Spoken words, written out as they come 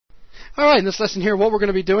All right, in this lesson here, what we're going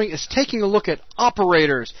to be doing is taking a look at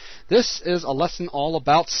operators. This is a lesson all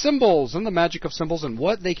about symbols and the magic of symbols and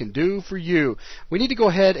what they can do for you. We need to go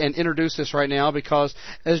ahead and introduce this right now because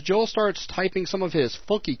as Joel starts typing some of his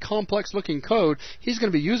funky, complex-looking code, he's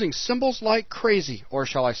going to be using symbols like crazy, or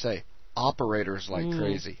shall I say, operators like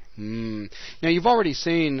crazy. Now, you've already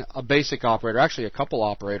seen a basic operator, actually a couple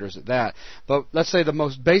operators at that, but let's say the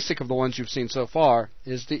most basic of the ones you've seen so far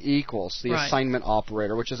is the equals, the assignment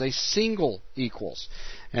operator, which is a single equals.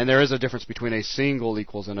 And there is a difference between a single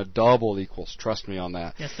equals and a double equals. Trust me on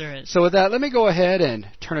that. Yes, there is. So with that, let me go ahead and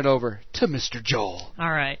turn it over to Mr. Joel.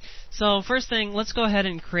 All right. So first thing, let's go ahead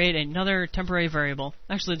and create another temporary variable.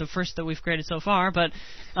 Actually, the first that we've created so far, but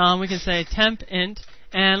we can say temp int,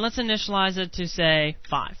 and let's initialize it to, say,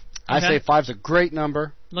 5. I say 5's a great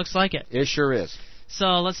number. Looks like it. It sure is.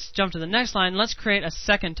 So let's jump to the next line. Let's create a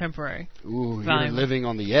second temporary variable. You're You're living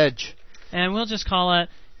on the edge. And we'll just call it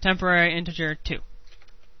temporary integer 2.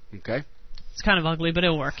 Okay. It's kind of ugly, but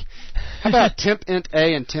it'll work. How about temp int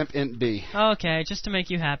A and temp int B? Okay, just to make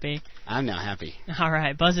you happy. I'm now happy. All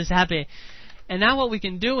right, Buzz is happy. And now what we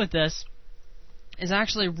can do with this is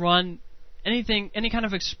actually run any kind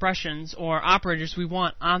of expressions or operators we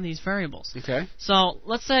want on these variables. Okay. So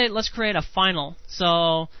let's create a final.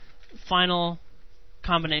 So final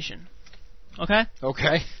combination. Okay?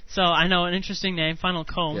 Okay. So I know an interesting name, final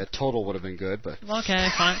comb. Yeah, total would have been good, but... Okay,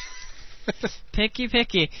 fine.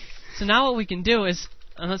 Picky. So now what we can do is...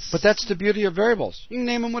 But that's the beauty of variables. You can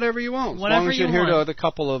name them whatever you want. Whatever as long as you you adhere want. to the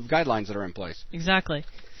couple of guidelines that are in place. Exactly.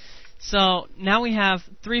 So now we have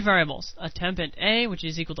 3 variables. A temp int A, which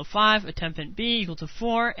is equal to 5, a temp int B equal to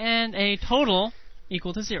 4, and a total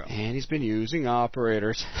equal to 0. And he's been using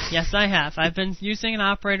operators. Yes, I have. I've been using an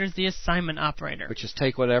operator, the assignment operator. Which is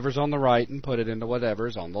take whatever's on the right and put it into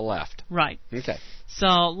whatever's on the left. Right. Okay.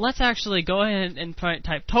 So let's actually go ahead and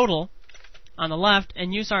type total on the left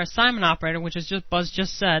and use our assignment operator, which is just Buzz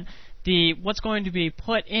just said. What's going to be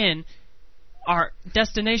put in our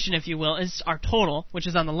destination, if you will, is our total, which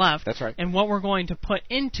is on the left. That's right. And what we're going to put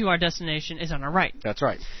into our destination is on our right. That's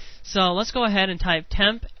right. So let's go ahead and type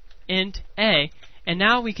temp int A, and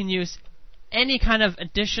now we can use any kind of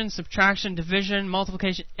addition, subtraction, division,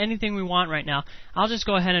 multiplication, anything we want right now. I'll just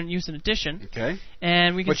go ahead and use an addition. Okay.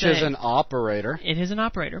 And we can Which is an operator. It is an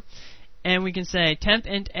operator. And we can say temp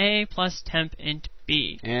int A plus temp int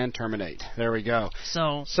B. And terminate. There we go.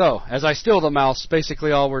 So, as I steal the mouse,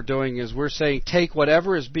 basically all we're doing is we're saying take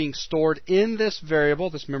whatever is being stored in this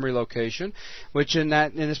variable, this memory location, which in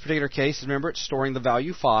this particular case, remember, it's storing the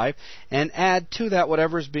value 5, and add to that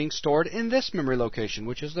whatever is being stored in this memory location,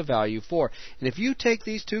 which is the value 4. And if you take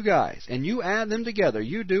these two guys and you add them together,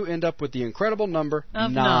 you do end up with the incredible number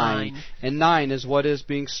of 9. And 9 is what is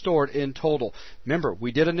being stored in total. Remember,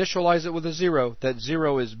 we did initialize it with a 0. That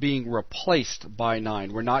 0 is being replaced by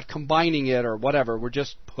 9. We're not combining it or whatever. We're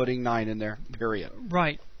just putting 9 in there, period.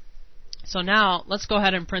 Right. So now, let's go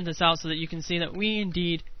ahead and print this out so that you can see that we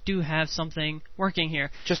indeed do have something working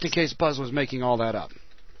here. Just in case Buzz was making all that up.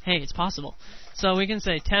 Hey, it's possible. So we can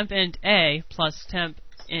say temp int A plus temp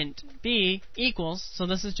int B equals, so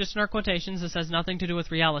this is just in our quotations, this has nothing to do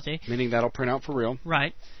with reality. Meaning that'll print out for real.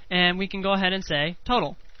 Right. And we can go ahead and say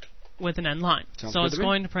total with an end line. Sounds so good it's to me.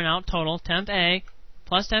 going to print out total temp A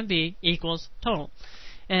plus temp B equals total.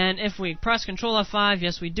 And if we press Control F5,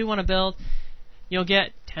 yes, we do want to build, you'll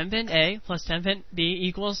get temp int A plus temp int B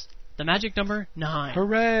equals the magic number 9.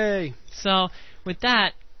 Hooray! So with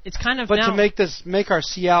that, it's kind of But now... to make our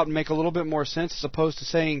C out and make a little bit more sense, as opposed to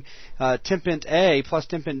saying temp int A plus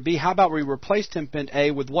temp int B, how about we replace temp int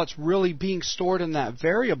A with what's really being stored in that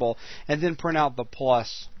variable, and then print out the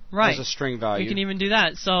plus as a string value? We can even do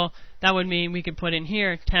that. So that would mean we could put in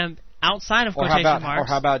here temp outside of quotation marks. Or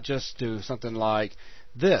how about just do something like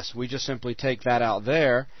this? We just simply take that out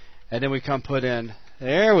there, and then we come put in,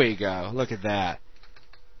 there we go, look at that.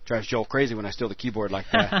 Drives Joel crazy when I steal the keyboard like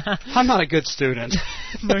that. I'm not a good student.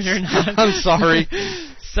 No, you're not. I'm sorry.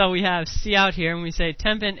 So we have C out here, and we say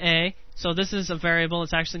temp int A. So this is a variable.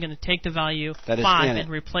 It's actually going to take the value 5 and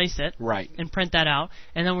replace it. Right. And print that out.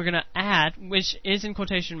 And then we're going to add, which is in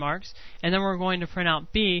quotation marks. And then we're going to print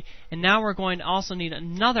out B. And now we're going to also need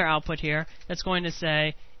another output here that's going to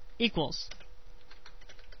say equals.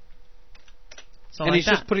 So and like he's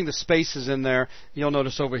just putting the spaces in there. You'll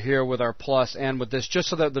notice over here with our plus and with this, just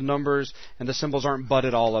so that the numbers and the symbols aren't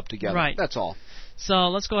butted all up together. Right. That's all. So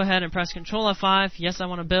let's go ahead and press Control F5. Yes, I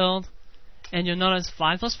want to build. And you'll notice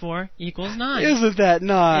 5 plus 4 equals 9. Isn't that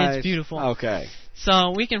nice? It's beautiful. Okay.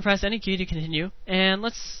 So we can press any key to continue. And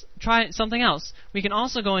let's try something else. We can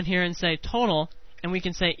also go in here and say total. And we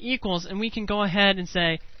can say equals. And we can go ahead and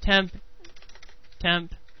say temp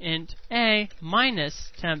int A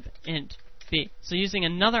minus temp int B. So using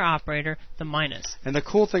another operator, the minus. And the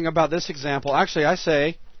cool thing about this example, actually I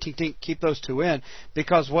say, tink, tink, keep those two in,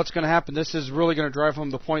 because what's going to happen, this is really going to drive home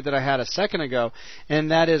the point that I had a second ago,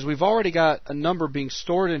 and that is we've already got a number being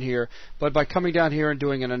stored in here, but by coming down here and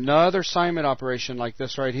doing another assignment operation like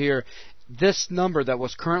this right here, this number that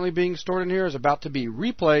was currently being stored in here is about to be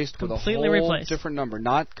replaced with a whole different number,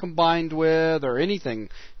 not combined with or anything.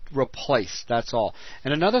 Replaced, that's all.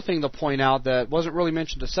 And another thing to point out that wasn't really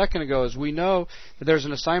mentioned a second ago is we know that there's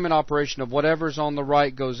an assignment operation of whatever's on the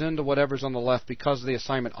right goes into whatever's on the left because of the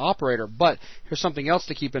assignment operator. But here's something else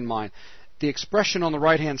to keep in mind. The expression on the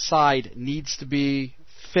right-hand side needs to be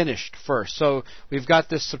finished first. So we've got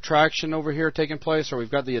this subtraction over here taking place, or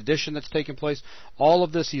we've got the addition that's taking place. All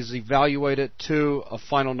of this is evaluated to a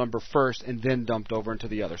final number first and then dumped over into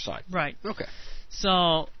the other side. Right. Okay.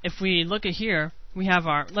 So if we look at here, we have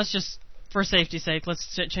our, let's just, for safety's sake,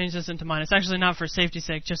 let's change this into minus. Actually, not for safety's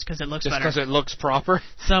sake, just because it looks better. Just because it looks proper?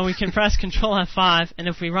 So we can press Control F5, and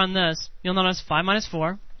if we run this, you'll notice 5 minus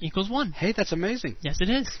 4 equals 1. Hey, that's amazing. Yes, it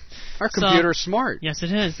is. Our computer's smart. Yes,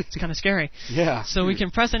 it is. It's kind of scary. Yeah. So we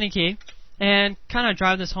can press any key and kind of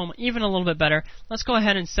drive this home even a little bit better. Let's go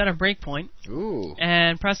ahead and set a breakpoint. Ooh.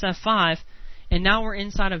 And press F5. And now we're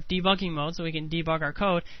inside of debugging mode, so we can debug our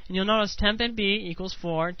code. And you'll notice temp int B equals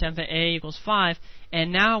 4, temp int A equals 5.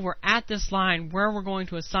 And now we're at this line where we're going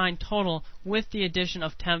to assign total with the addition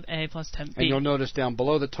of temp A plus temp B. And you'll notice down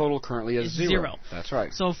below the total currently is 0. That's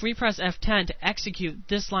right. So if we press F10 to execute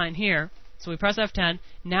this line here, so we press F10,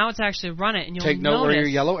 now it's actually run it, and you'll take note where your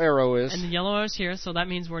yellow arrow is. And the yellow arrow is here, so that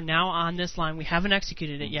means we're now on this line. We haven't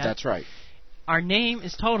executed it yet. That's right. Our name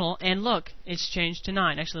is total, and look, it's changed to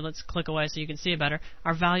 9. Actually, let's click away so you can see it better.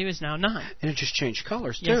 Our value is now 9. And it just changed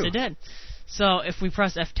colors, too. Yes, it did. So if we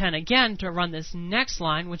press F10 again to run this next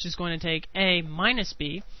line, which is going to take A minus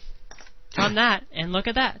B, run that, and look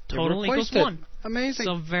at that. Total equals 1. Amazing.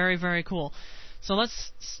 So very, very cool. So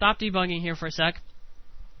let's stop debugging here for a sec,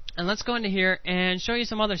 and let's go into here and show you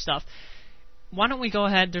some other stuff. Why don't we go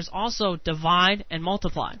ahead, there's also divide and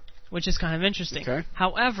multiply, which is kind of interesting. Okay.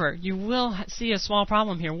 However, you will see a small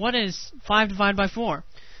problem here. What is 5 divided by 4?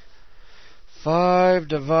 5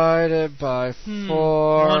 divided by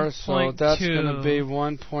 4, so that's 1.2. going to be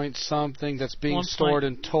 1 point something that's being stored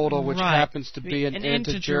in total, which happens to be an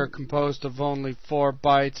integer composed of only 4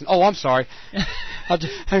 bytes. Oh, I'm sorry. I'll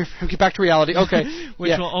get back to reality. Okay.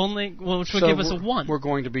 Which will give us a 1. We're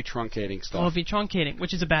going to be truncating stuff. We'll be truncating,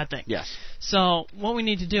 which is a bad thing. Yes. So what we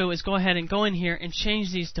need to do is go ahead and go in here and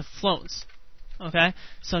change these to floats. Okay?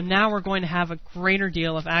 So now we're going to have a greater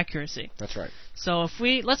deal of accuracy. That's right. So if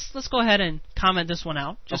we let's go ahead and comment this one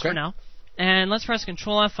out just for now. And let's press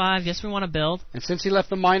Control F5. Yes, we want to build. And since he left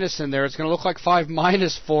the minus in there, it's going to look like 5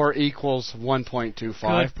 minus 4 equals 1.25.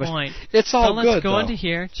 Good point. It's all good, let's go into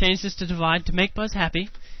here, change this to divide to make Buzz happy.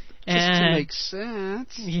 Just to make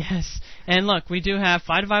sense. Yes. And look, we do have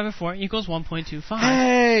 5 divided by 4 equals 1.25.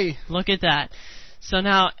 Hey! Look at that. So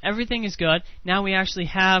now everything is good. Now we actually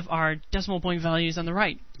have our decimal point values on the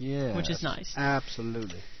right, which is nice.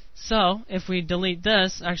 Absolutely. So if we delete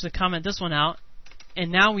this, actually comment this one out,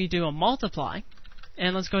 and now we do a multiply,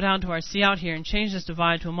 and let's go down to our cout here and change this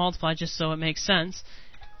divide to a multiply just so it makes sense.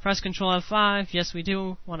 Press Control F5. Yes, we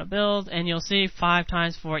do want to build, and you'll see 5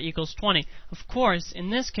 times 4 equals 20. Of course,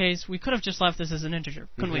 in this case, we could have just left this as an integer,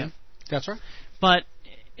 couldn't we have? That's right. But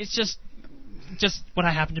it's just what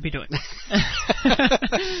I happen to be doing.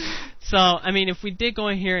 So, I mean, if we did go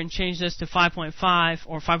in here and change this to 5.5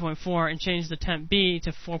 or 5.4 and change the temp B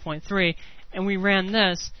to 4.3, and we ran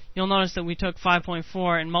this, you'll notice that we took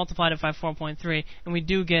 5.4 and multiplied it by 4.3, and we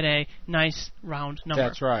do get a nice round number.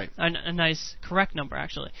 That's right. A nice correct number,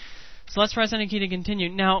 actually. So let's press any key to continue.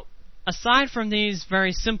 Now, aside from these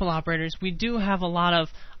very simple operators, we do have a lot of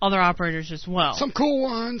other operators as well. Some cool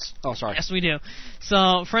ones. Oh, sorry. Yes, we do.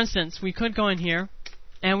 So, for instance, we could go in here,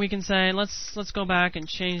 and we can say, let's go back and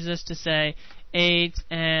change this to, say, 8,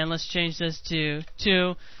 and let's change this to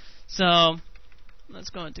 2. So, let's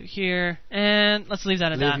go into here, and let's leave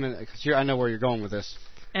that at that. Because I know where you're going with this.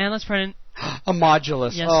 And let's print in a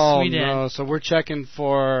modulus. Yes, oh, we did. No. So we're checking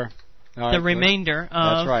for the remainder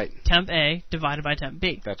of that's right. temp A divided by temp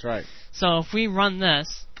B. That's right. So if we run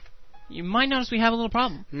this, you might notice we have a little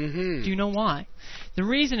problem. Mm-hmm. Do you know why? The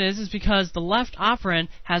reason is because the left operand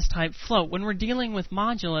has type float. When we're dealing with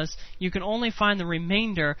modulus, you can only find the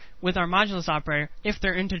remainder with our modulus operator if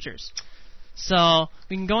they're integers. So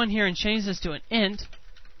we can go in here and change this to an int.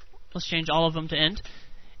 Let's change all of them to int.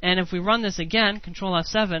 And if we run this again, Control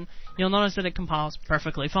F7, you'll notice that it compiles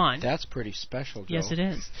perfectly fine. That's pretty special, Joe. Yes, it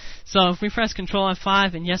is. So if we press Control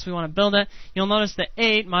F5, and yes, we want to build it, you'll notice that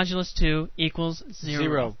 8 modulus 2 equals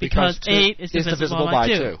 0. Because 8 is divisible by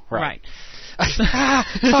 2. Right. Stop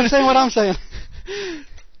saying what I'm saying.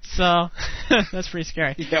 So, that's pretty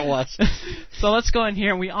scary. Yeah, it was. So let's go in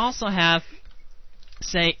here. We also have,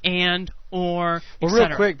 say, and, or, well,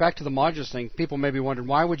 real quick, back to the modulus thing. People may be wondering,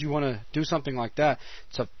 why would you want to do something like that?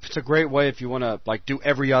 It's a great way if you want to like do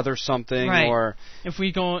every other something, right. Or if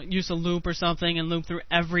we go use a loop or something and loop through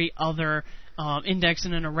every other index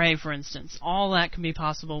in an array, for instance. All that can be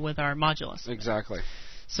possible with our modulus. Exactly.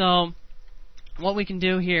 So what we can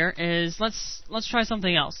do here is let's try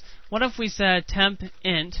something else. What if we said temp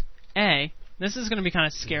int a? This is going to be kind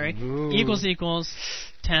of scary. Ooh. Equals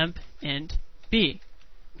temp int b.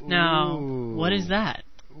 Now, Ooh. what is that?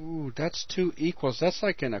 Ooh, that's 2 equals. That's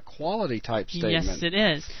like an equality type statement. Yes, it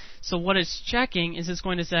is. So what it's checking is it's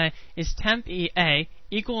going to say, is temp a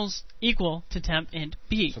equal to temp int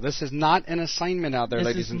b? So this is not an assignment out there,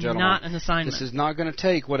 ladies and gentlemen. This is not an assignment. This is not going to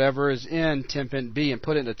take whatever is in temp int b and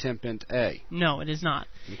put it into temp int a. No, it is not.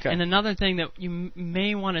 Okay. And another thing that you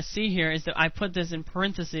may want to see here is that I put this in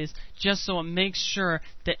parentheses just so it makes sure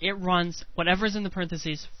that it runs whatever's in the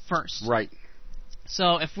parentheses first. Right.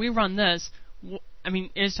 So if we run this,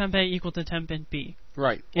 is temp A equal to temp int B?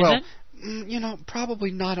 Right. Is well, it?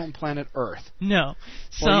 Probably not on planet Earth. No.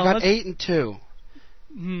 So well, you got 8 and 2.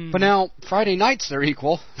 But now, Friday nights they're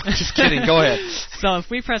equal. Just kidding. Go ahead. So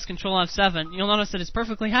if we press Control F7, you'll notice that it's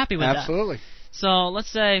perfectly happy with Absolutely. that. So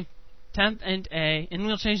let's say temp int A, and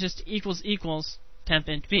we'll change this to equals temp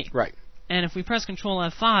int B. Right. And if we press Control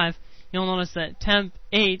F5, you'll notice that temp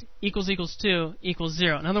 8 equals 2 equals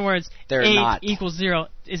 0. In other words, they're 8 not. equals 0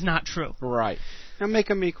 is not true. Right. Now make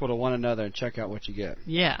them equal to one another and check out what you get.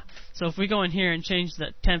 Yeah. So if we go in here and change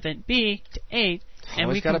the temp int B to 8, and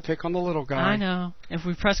Always we got to pick on the little guy. I know. If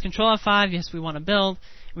we press Control F5, yes, we want to build.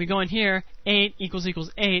 We go in here, 8 equals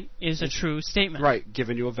 8 is a true statement. Right,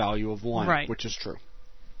 giving you a value of 1, right. Which is true.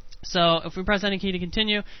 So if we press any key to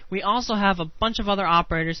continue, we also have a bunch of other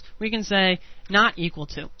operators. We can say not equal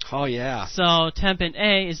to. Oh, yeah. So temp int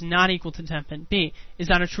A is not equal to temp int B. Is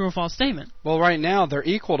that a true or false statement? Well, right now they're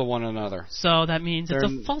equal to one another. So that means it's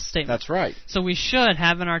a false statement. That's right. So we should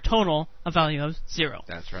have in our total a value of 0.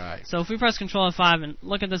 That's right. So if we press Control F5 and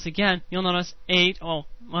look at this again, you'll notice 8. Oh,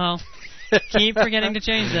 well, keep forgetting to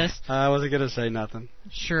change this. I wasn't going to say nothing.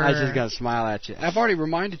 Sure. I was just going to smile at you. I've already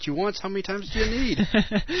reminded you once. How many times do you need?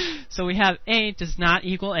 So we have 8 does not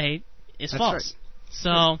equal 8 is That's false. Right.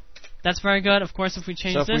 so that's very good. Of course, if we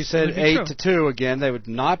change this, it would be So if we said 8 true. to 2 again, they would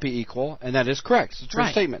not be equal, and that is correct. It's a true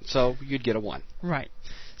Right. statement. So you'd get a 1. Right.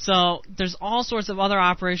 So there's all sorts of other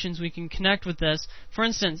operations we can connect with this. For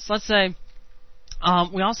instance, let's say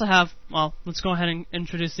we also have, well, let's go ahead and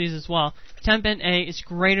introduce these as well. Temp int A is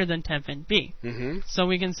greater than temp int B. Mm-hmm. So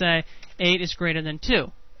we can say 8 is greater than 2.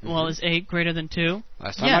 Mm-hmm. Well, is 8 greater than 2?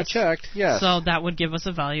 Last time I checked, yes. So that would give us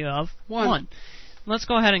a value of 1. Let's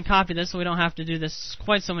go ahead and copy this so we don't have to do this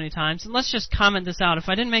quite so many times. And let's just comment this out. If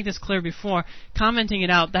I didn't make this clear before, commenting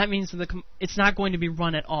it out, that means that it's not going to be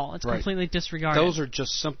run at all. It's completely disregarded. Those are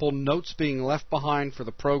just simple notes being left behind for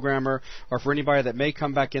the programmer or for anybody that may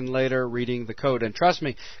come back in later reading the code. And trust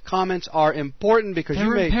me, comments are important because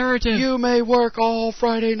you may work all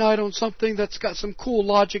Friday night on something that's got some cool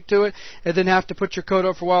logic to it and then have to put your code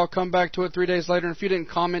up for a while, come back to it 3 days later, and if you didn't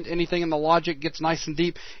comment anything and the logic gets nice and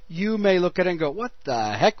deep, you may look at it and go, what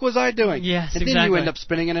the heck was I doing? Yes, and then you end up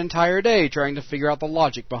spending an entire day trying to figure out the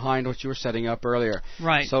logic behind what you were setting up earlier.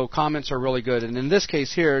 Right. So comments are really good. And in this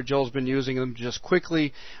case here, Joel's been using them to just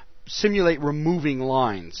quickly simulate removing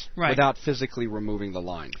lines without physically removing the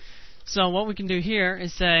line. So what we can do here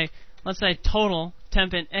is say, let's say total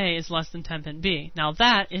temp int A is less than temp int B. Now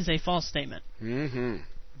that is a false statement. Mm-hmm.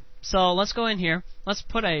 So let's go in here. Let's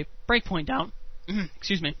put a breakpoint down.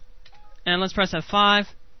 Excuse me. And let's press F5.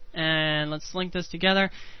 And let's link this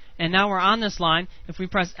together. And now we're on this line. If we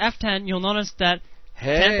press F10, you'll notice that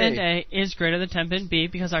temp int A is greater than temp int B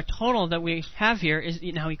because our total that we have here is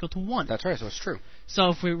now equal to 1. That's right, so it's true. So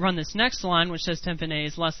if we run this next line, which says temp int A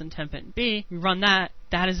is less than temp int B, we run that.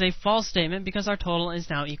 That is a false statement because our total is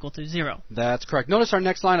now equal to 0. That's correct. Notice our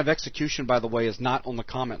next line of execution, by the way, is not on the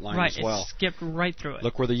comment line as well. Right, it skipped right through it.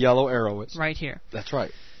 Look where the yellow arrow is. Right here. That's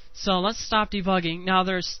right. So let's stop debugging. Now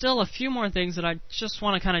there's still a few more things that I just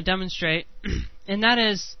want to kind of demonstrate, and that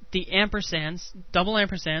is the ampersands, double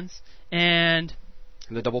ampersands, and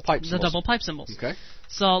the double pipe symbols. The double pipe symbols. Okay.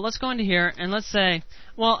 So let's go into here and let's say,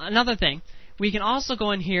 well, another thing. We can also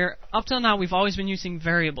go in here, up till now we've always been using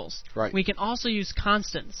variables. Right. We can also use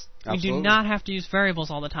constants. Absolutely. We do not have to use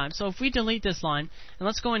variables all the time. So if we delete this line, and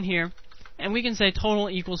let's go in here, and we can say total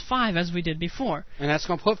equals 5 as we did before. And that's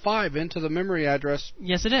going to put 5 into the memory address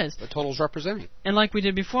Yes, it is. the total's representing. And like we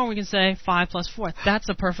did before, we can say 5 plus 4. That's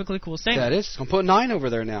a perfectly cool statement. That is. It's going to put 9 over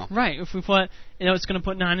there now. Right. If we put, it's going to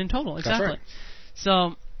put 9 in total. Exactly. That's right.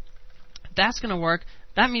 So that's going to work.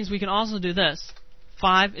 That means we can also do this.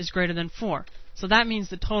 5 is greater than 4. So that means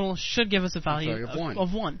the total should give us a value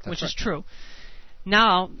of 1, which is true.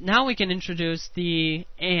 Now we can introduce the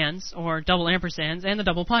ands, or double ampersands, and the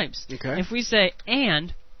double pipes. Okay. If we say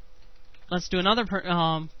and, let's do another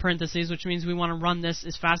parentheses, which means we want to run this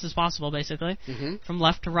as fast as possible, basically, from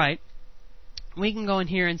left to right. We can go in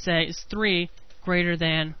here and say, is 3 greater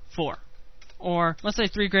than 4? Or let's say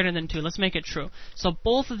 3 greater than 2. Let's make it true. So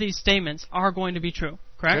both of these statements are going to be true,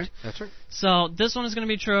 correct? Okay, that's right. So this one is going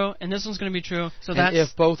to be true, and this one's going to be true. So and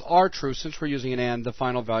if both are true, since we're using an and, the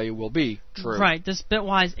final value will be true. Right. This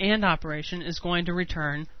bitwise and operation is going to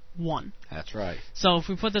return 1. That's right. So if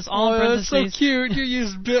we put this all in parentheses... That's so cute. You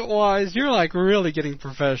use bitwise. You're like really getting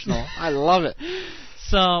professional. I love it.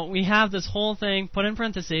 So we have this whole thing put in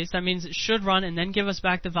parentheses. That means it should run and then give us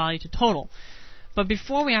back the value to total. But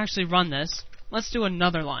before we actually run this, let's do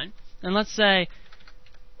another line. And let's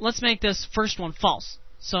make this first one false.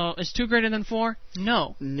 So is 2 greater than 4?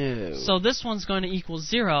 No. No. So this one's going to equal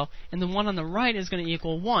 0, and the one on the right is going to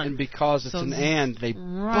equal 1. And because it's an and, they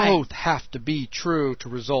both have to be true to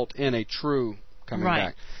result in a true coming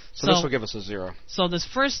back. So this will give us a 0. So this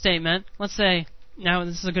first statement, let's say, now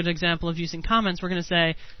this is a good example of using comments, we're going to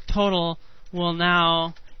say total will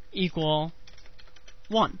now equal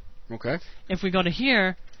 1. Okay. If we go to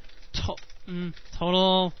here,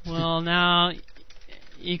 total will now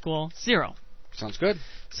equal 0. Sounds good.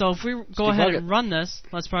 So if we go ahead and run this,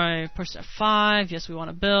 let's probably push F5. Yes, we want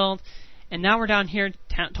to build. And now we're down here,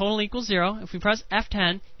 total equals 0. If we press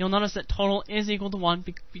F10, you'll notice that total is equal to 1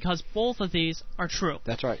 because both of these are true.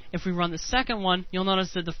 That's right. If we run the second one, you'll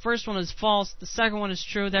notice that the first one is false, the second one is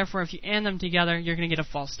true. Therefore, if you AND them together, you're going to get a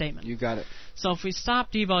false statement. You got it. So if we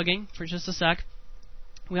stop debugging for just a sec,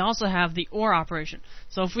 we also have the OR operation.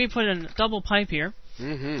 So if we put in a double pipe here,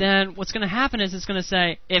 then what's going to happen is it's going to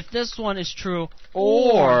say, if this one is true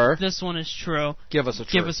or this one is true, give us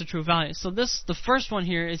a true value. So the first one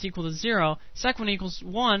here is equal to 0, second one equals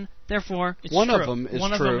 1, therefore it's one true. Of them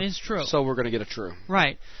is true. So we're going to get a true.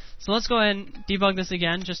 Right. So let's go ahead and debug this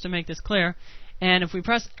again just to make this clear. And if we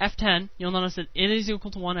press F10, you'll notice that it is equal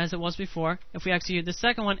to 1 as it was before. If we execute the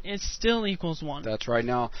second one, it still equals 1. That's right.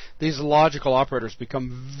 Now, these logical operators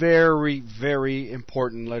become very, very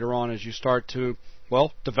important later on as you start to,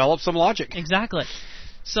 develop some logic. Exactly.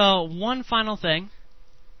 So one final thing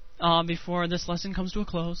before this lesson comes to a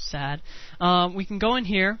close, sad. We can go in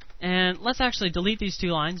here, and let's actually delete these 2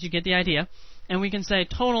 lines. You get the idea. And we can say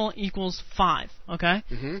total equals 5, okay?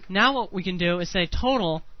 Now what we can do is say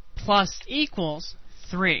total plus equals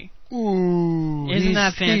 3. Ooh. Isn't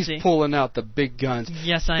that fancy? He's pulling out the big guns.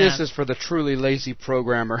 Yes, I am. This is for the truly lazy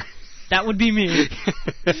programmer. That would be me.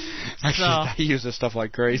 Actually, I use this stuff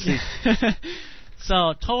like crazy.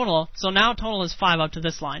 So now total is 5 up to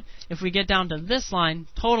this line. If we get down to this line,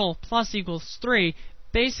 total plus equals 3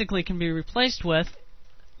 basically can be replaced with,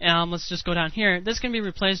 let's just go down here, this can be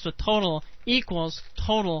replaced with total equals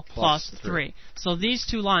total plus 3. So these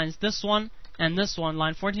 2 lines, this one and this one,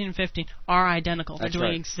 line 14 and 15, are identical. They're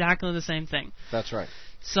doing exactly the same thing. That's right.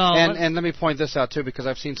 So and let me point this out too, because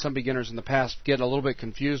I've seen some beginners in the past get a little bit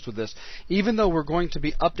confused with this. Even though we're going to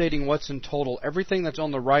be updating what's in total, everything that's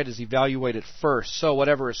on the right is evaluated first. So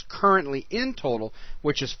whatever is currently in total,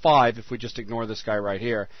 which is 5 if we just ignore this guy right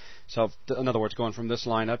here. So in other words, going from this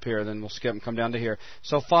line up here, then we'll skip and come down to here.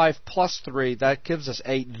 So 5 plus 3, that gives us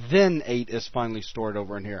 8. Then 8 is finally stored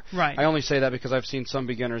over in here. Right. I only say that because I've seen some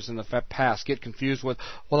beginners in the past get confused with,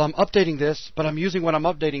 I'm updating this, but I'm using what I'm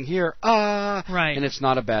updating here. Right. And it's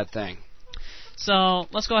not a bad thing. So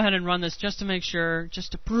let's go ahead and run this just to make sure,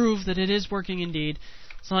 just to prove that it is working indeed.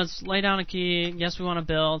 So let's lay down a key. Yes, we want to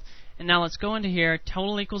build. And now let's go into here.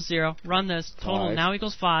 Total equals 0. Run this. Total now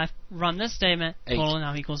equals 5. Run this statement. 8. Total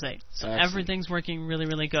now equals 8. So Excellent. Everything's working really,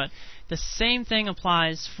 really good. The same thing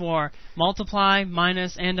applies for multiply,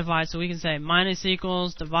 minus, and divide. So we can say minus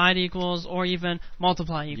equals, divide equals, or even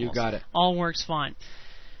multiply equals. You got it. All works fine.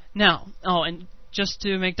 Now, and just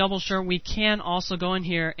to make double sure, we can also go in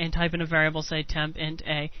here and type in a variable, say temp int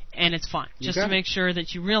a, and it's fine. Just to make sure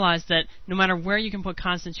that you realize that no matter where you can put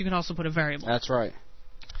constants, you can also put a variable. That's right.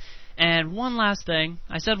 And one last thing,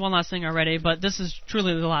 I said one last thing already, but this is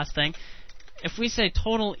truly the last thing. If we say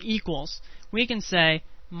total equals, we can say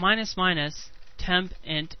minus minus temp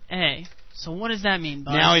int a. So what does that mean,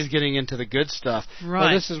 Buzz? Now he's getting into the good stuff. Right.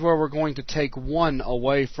 Well, this is where we're going to take 1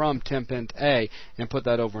 away from temp int a and put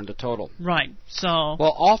that over into total. Right. So.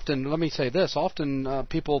 Well, often, let me say this, often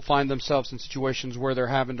people find themselves in situations where they're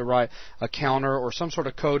having to write a counter or some sort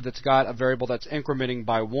of code that's got a variable that's incrementing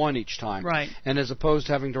by 1 each time. Right. And as opposed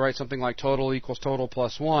to having to write something like total equals total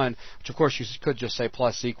plus 1, which of course you could just say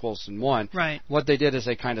plus equals and 1. Right. What they did is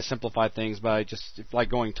they kind of simplified things by just like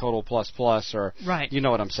going total plus plus or, right. You know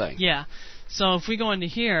what I'm saying. Yeah. So if we go into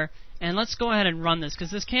here, and let's go ahead and run this,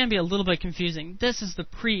 because this can be a little bit confusing. This is the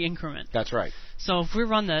pre-increment. That's right. So if we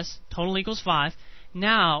run this, total equals 5.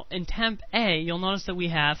 Now, in temp A, you'll notice that we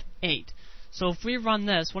have 8. So if we run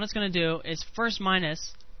this, what it's going to do is first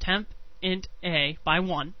minus temp int A by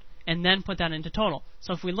 1, and then put that into total.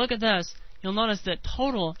 So if we look at this, you'll notice that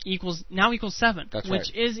total now equals 7, That's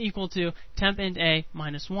which right. is equal to temp int A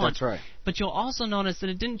minus 1. That's right. But you'll also notice that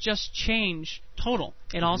it didn't just change total,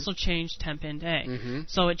 it also changed temp int A.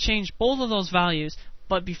 So it changed both of those values,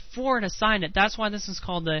 but before it assigned it, that's why this is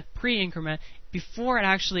called the pre-increment, before it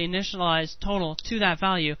actually initialized total to that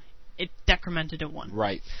value, it decremented it 1.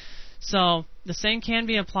 Right. So the same can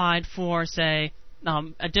be applied for, say,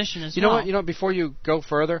 addition as well. You know what? Before you go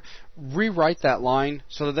further, rewrite that line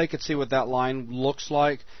so that they could see what that line looks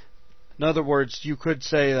like. In other words, you could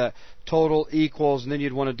say that total equals, and then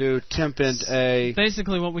you'd want to do temp int a.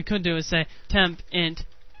 Basically, what we could do is say temp int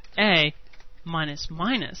a minus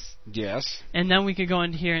minus. Yes. And then we could go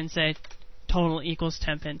into here and say total equals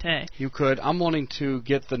temp int a. You could. I'm wanting to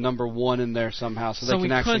get the number 1 in there somehow so they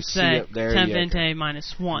can actually see it. So we could say temp int a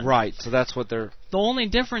minus 1. Right. So that's what they're. The only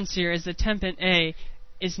difference here is that temp int a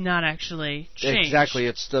is not actually changed.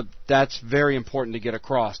 Exactly. That's very important to get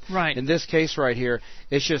across. Right. In this case right here,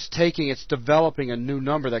 it's developing a new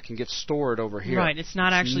number that can get stored over here. Right. It's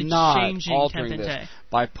not actually changing altering temp int this. a.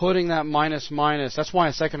 By putting that minus minus, that's why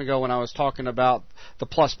a second ago when I was talking about the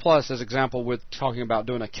plus plus as example with talking about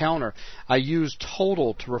doing a counter, I used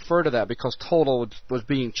total to refer to that because total was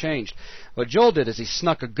being changed. What Joel did is he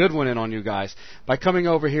snuck a good one in on you guys. By coming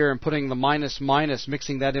over here and putting the minus minus,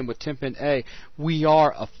 mixing that in with temp int a, we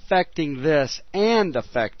are affecting this and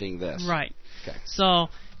affecting this. Right. Okay. So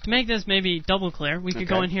to make this maybe double clear, we could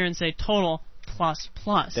go in here and say total plus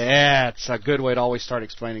plus. That's a good way to always start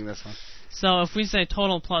explaining this one. So if we say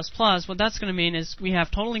total plus plus, what that's going to mean is we have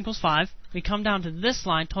total equals 5. We come down to this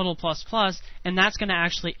line, total plus plus, and that's going to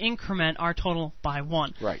actually increment our total by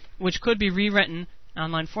 1. Right. Which could be rewritten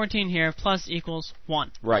on line 14 here, plus equals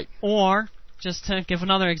 1. Right. Or, just to give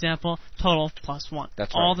another example, total plus 1.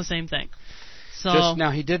 That's right. All the same thing. So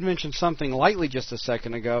now, he did mention something lightly just a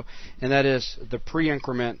second ago, and that is the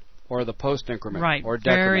pre-increment or the post-increment. Right. Or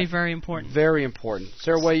decrement. Very, very important. Very important. Is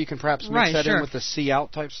there a way you can perhaps mix that sure. in with the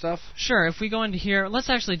cout type stuff? Sure. If we go into here, let's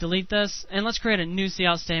actually delete this, and let's create a new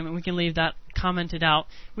cout statement. We can leave that commented out.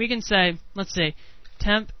 We can say, let's say,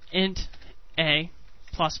 temp int a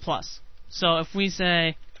plus plus. So if we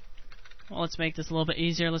say, well, let's make this a little bit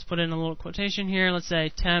easier. Let's put in a little quotation here. Let's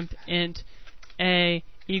say temp int a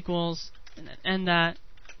equals, and then end that,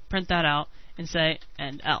 print that out, and say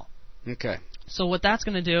end L. Okay. So what that's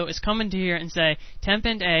going to do is come into here and say temp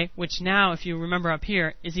int a, which now, if you remember up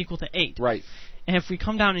here, is equal to 8. Right. And if we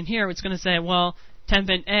come down in here, it's going to say, well, temp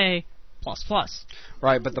int a plus plus.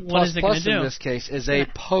 Right, but the What is plus it plus gonna in do? this case is a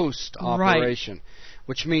post operation,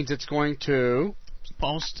 which means it's going to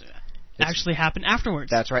Actually happen afterwards.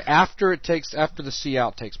 That's right. After the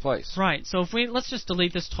cout takes place. Right. So let's just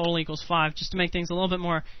delete this total equals 5 just to make things a little bit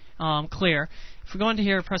more clear. If we go into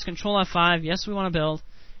here, press Control F5. Yes, we want to build.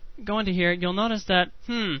 Go into here. You'll notice that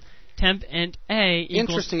temp int a equals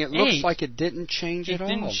Interesting. It 8. looks like it didn't change at all. It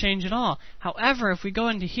didn't change at all. However, if we go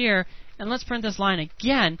into here and let's print this line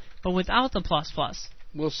again, but without the plus plus.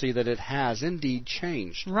 We'll see that it has indeed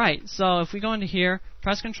changed. Right. So if we go into here,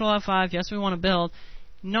 press Control F5. Yes, we want to build.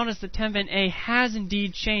 Notice that temp int a has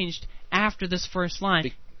indeed changed after this first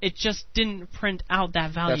line. It just didn't print out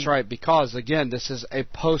that value. That's right, because, again, this is a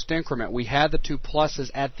post-increment. We had the 2 pluses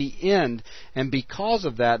at the end, and because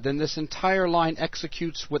of that, then this entire line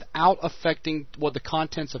executes without affecting the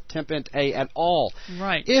contents of temp int a at all.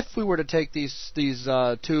 Right. If we were to take these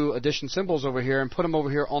 2 addition symbols over here and put them over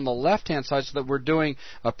here on the left-hand side so that we're doing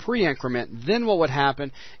a pre-increment, then what would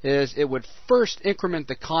happen is it would first increment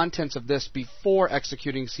the contents of this before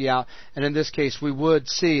executing cout, and in this case, we would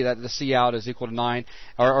see that the cout is equal to 9,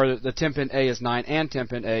 or the temp int a is 9, and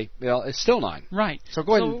temp int a is still 9. Right. So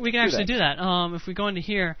go ahead and we can actually do that. If we go into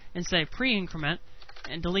here and say pre-increment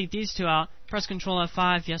and delete these 2 out, press Control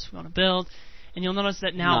F5. Yes, we want to build, and you'll notice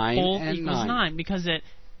that now 9 both and equals 9 because it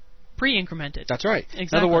pre-incremented. That's right.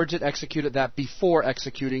 Exactly. In other words, it executed that before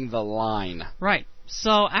executing the line. Right.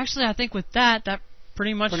 So actually, I think with that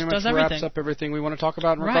pretty much does everything. Wraps up everything we want to talk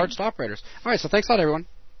about in regards to operators. All right, so thanks a lot, everyone.